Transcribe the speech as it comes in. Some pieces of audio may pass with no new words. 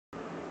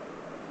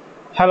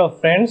Hello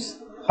friends,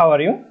 how are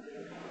you?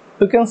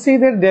 You can see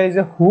that there is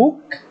a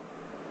hook,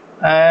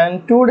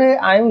 and today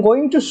I am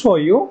going to show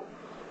you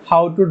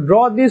how to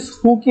draw this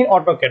hook in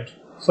AutoCAD.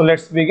 So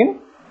let's begin.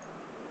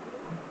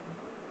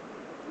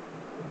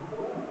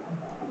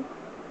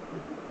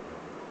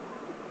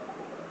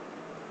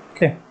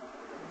 Okay.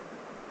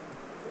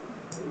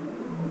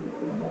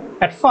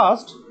 At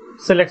first,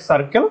 select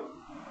circle,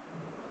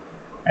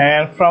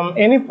 and from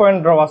any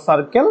point draw a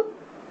circle,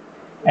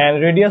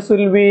 and radius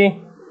will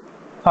be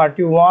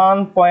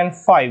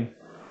 31.5.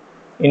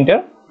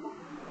 Enter.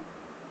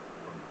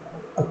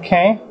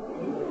 Okay.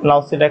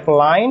 Now select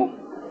line,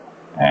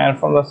 and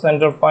from the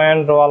center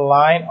point draw a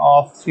line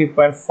of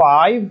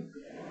 3.5.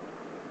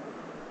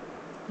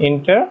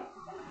 Enter.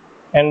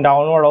 And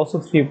downward also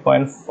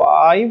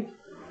 3.5.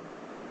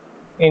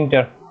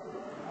 Enter.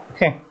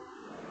 Okay.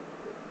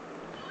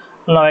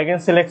 Now again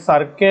select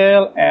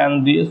circle,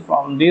 and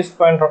from this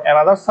point draw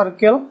another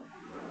circle.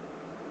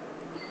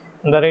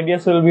 The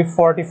radius will be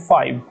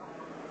 45.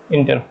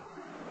 Enter.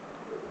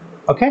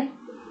 Okay.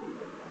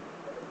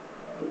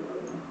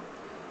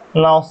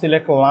 Now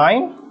select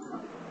line,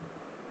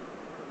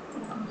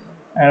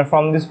 and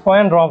from this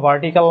point draw a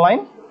vertical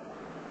line.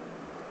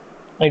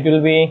 It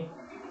will be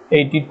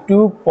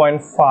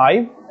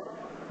 82.5.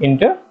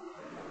 Enter.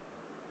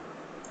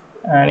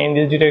 And in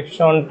this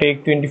direction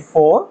take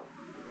 24.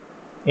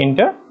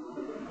 Enter.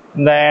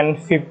 Then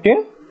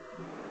 15.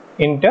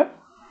 Enter.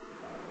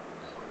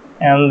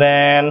 And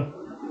then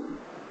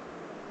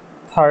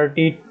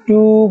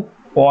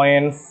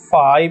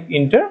 32.5.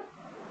 Enter.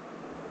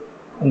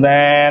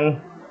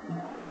 Then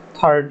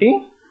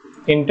 30.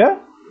 Enter.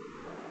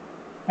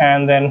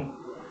 And then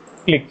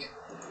click.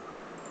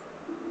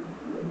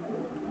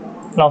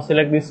 Now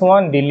select this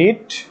one,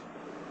 delete.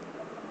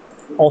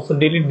 Also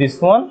delete this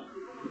one.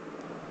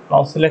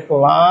 Now select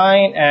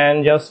line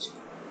and just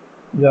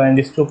join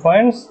these 2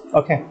 points.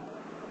 Okay.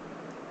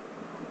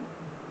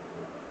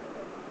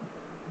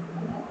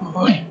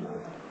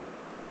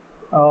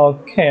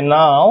 Okay,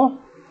 now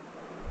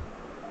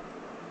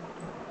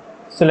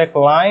select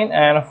line,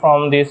 and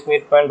from this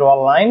midpoint draw a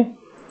line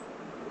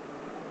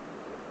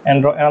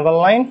and draw another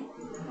line.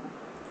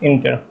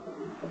 Enter.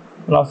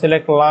 Now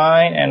select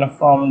line, and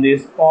from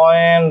this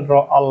point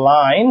draw a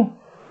line,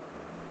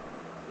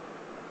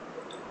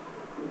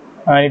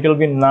 and it will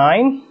be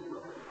 9.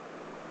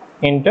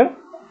 Enter.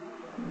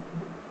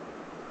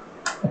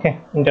 Okay,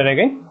 enter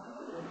again.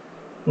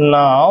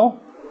 Now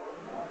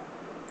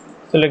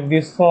select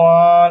this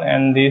one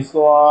and this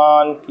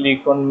one,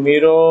 click on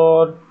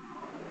mirror.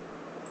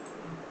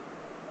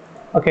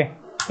 Okay,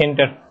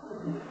 enter.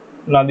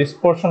 Now this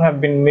portion have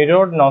been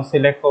mirrored. Now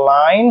select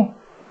line,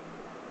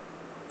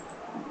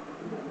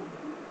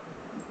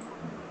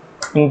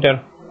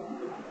 enter.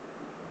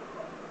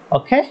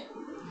 Okay.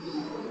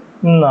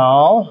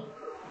 Now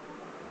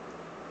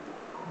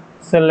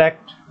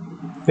select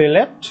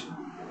fillet.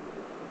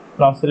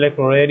 Now select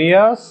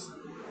radius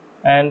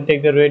and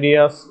take the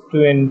radius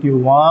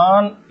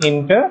 21.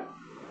 Enter.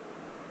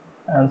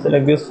 And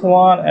select this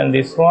one and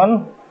this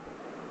one.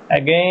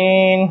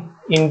 Again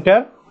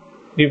enter.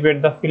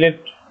 Repeat the fillet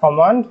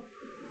command.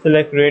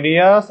 Select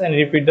radius and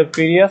repeat the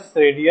previous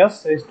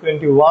radius is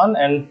 21,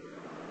 and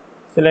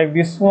select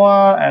this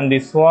one and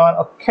this one.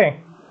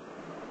 Okay,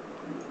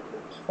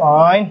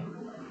 fine.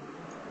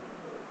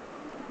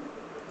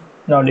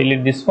 Now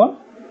delete this one.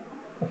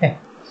 Okay.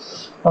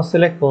 Now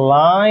select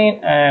line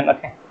and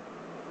okay.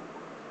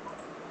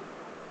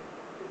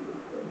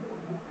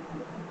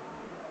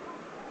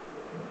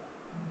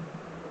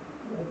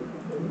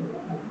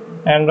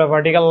 And the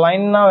vertical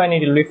line now, and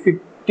it will be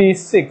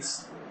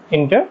 56.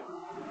 Enter.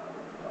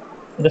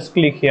 Just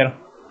click here.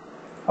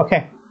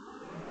 Okay.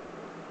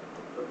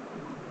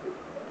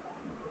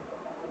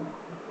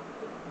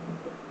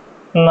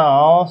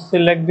 Now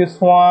select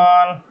this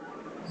one,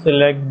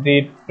 select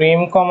the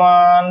trim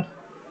command,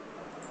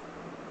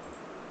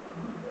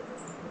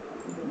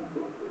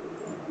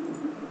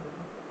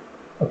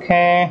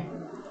 okay,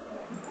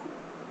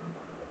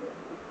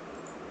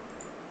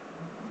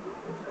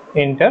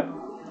 enter.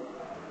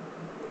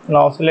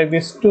 Now select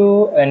these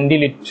two and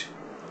delete.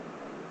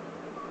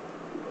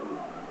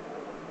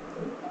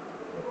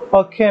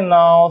 Okay,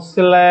 now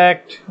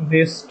select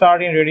this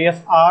starting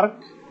radius arc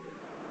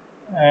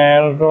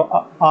and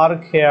draw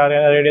arc here,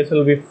 and radius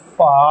will be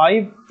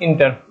 5.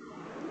 Enter.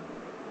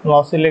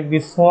 Now select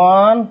this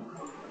one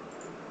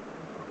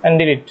and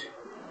delete.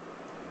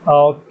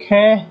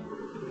 Okay.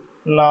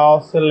 Now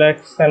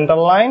select center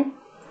line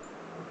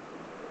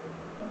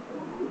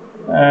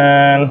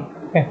and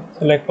okay,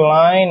 select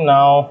line.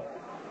 Now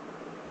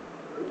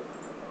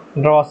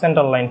draw a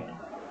center line.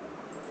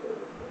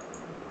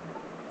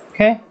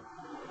 Okay.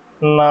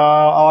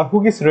 Now our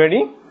hook is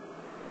ready,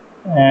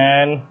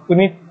 and we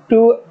need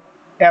to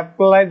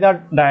apply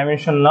that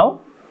dimension now.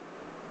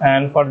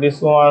 And for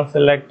this one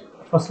select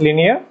first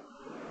linear,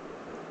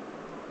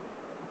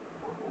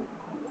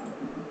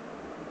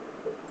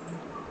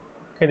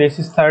 okay, this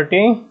is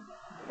 30.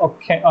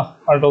 Okay,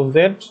 Alt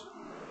Z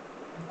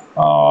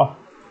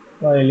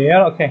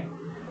linear. Okay,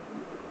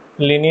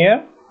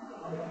 linear.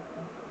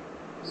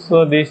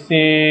 So this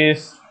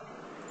is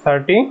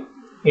 30.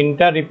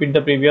 Enter, repeat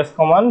the previous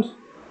command.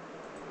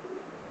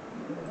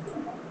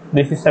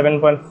 This is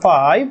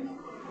 7.5.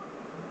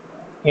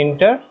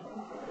 Enter.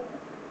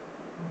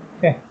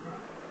 Okay.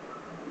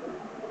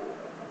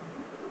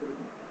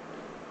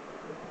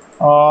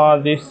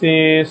 This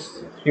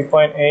is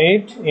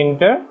 3.8.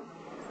 Enter.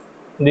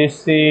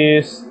 This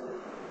is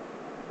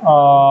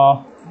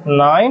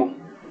 9.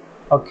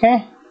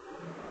 Okay.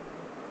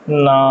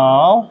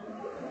 Now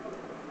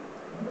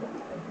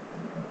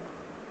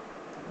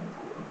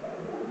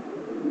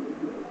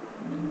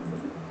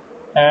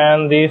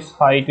and this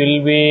height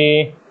will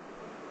be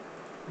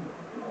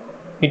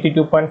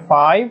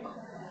 82.5.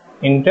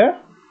 Enter.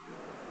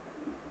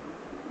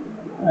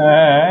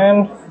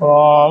 And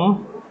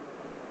from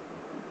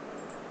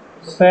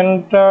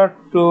center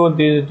to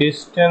this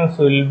distance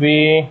will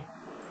be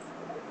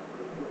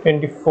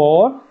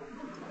 24.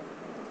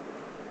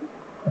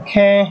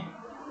 Okay.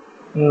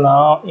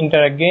 Now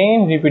enter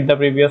again, repeat the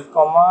previous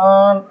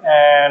command,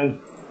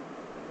 and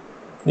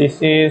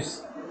this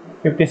is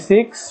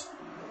 56.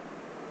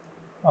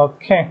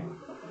 Okay.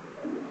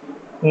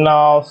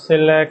 Now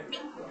select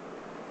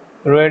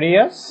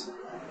radius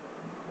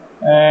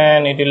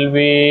and it will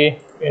be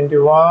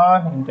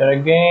 21. Enter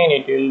again,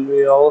 it will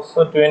be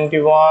also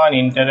 21.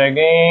 Enter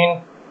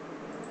again,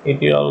 it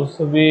will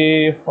also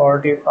be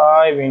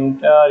 45.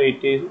 Enter,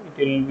 it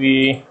will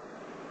be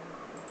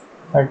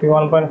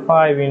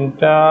 31.5.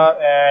 Enter,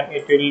 and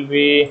it will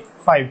be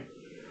 5.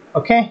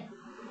 Okay.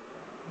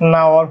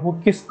 Now our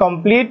hook is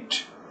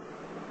complete.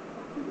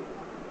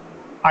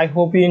 I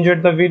hope you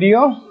enjoyed the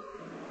video.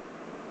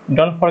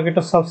 Don't forget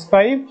to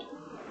subscribe.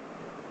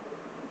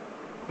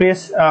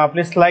 Please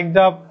like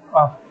the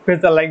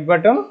press the like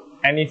button,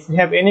 and if you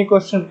have any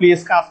question,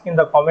 please ask in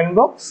the comment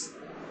box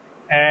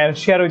and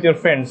share with your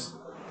friends.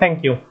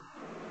 Thank you.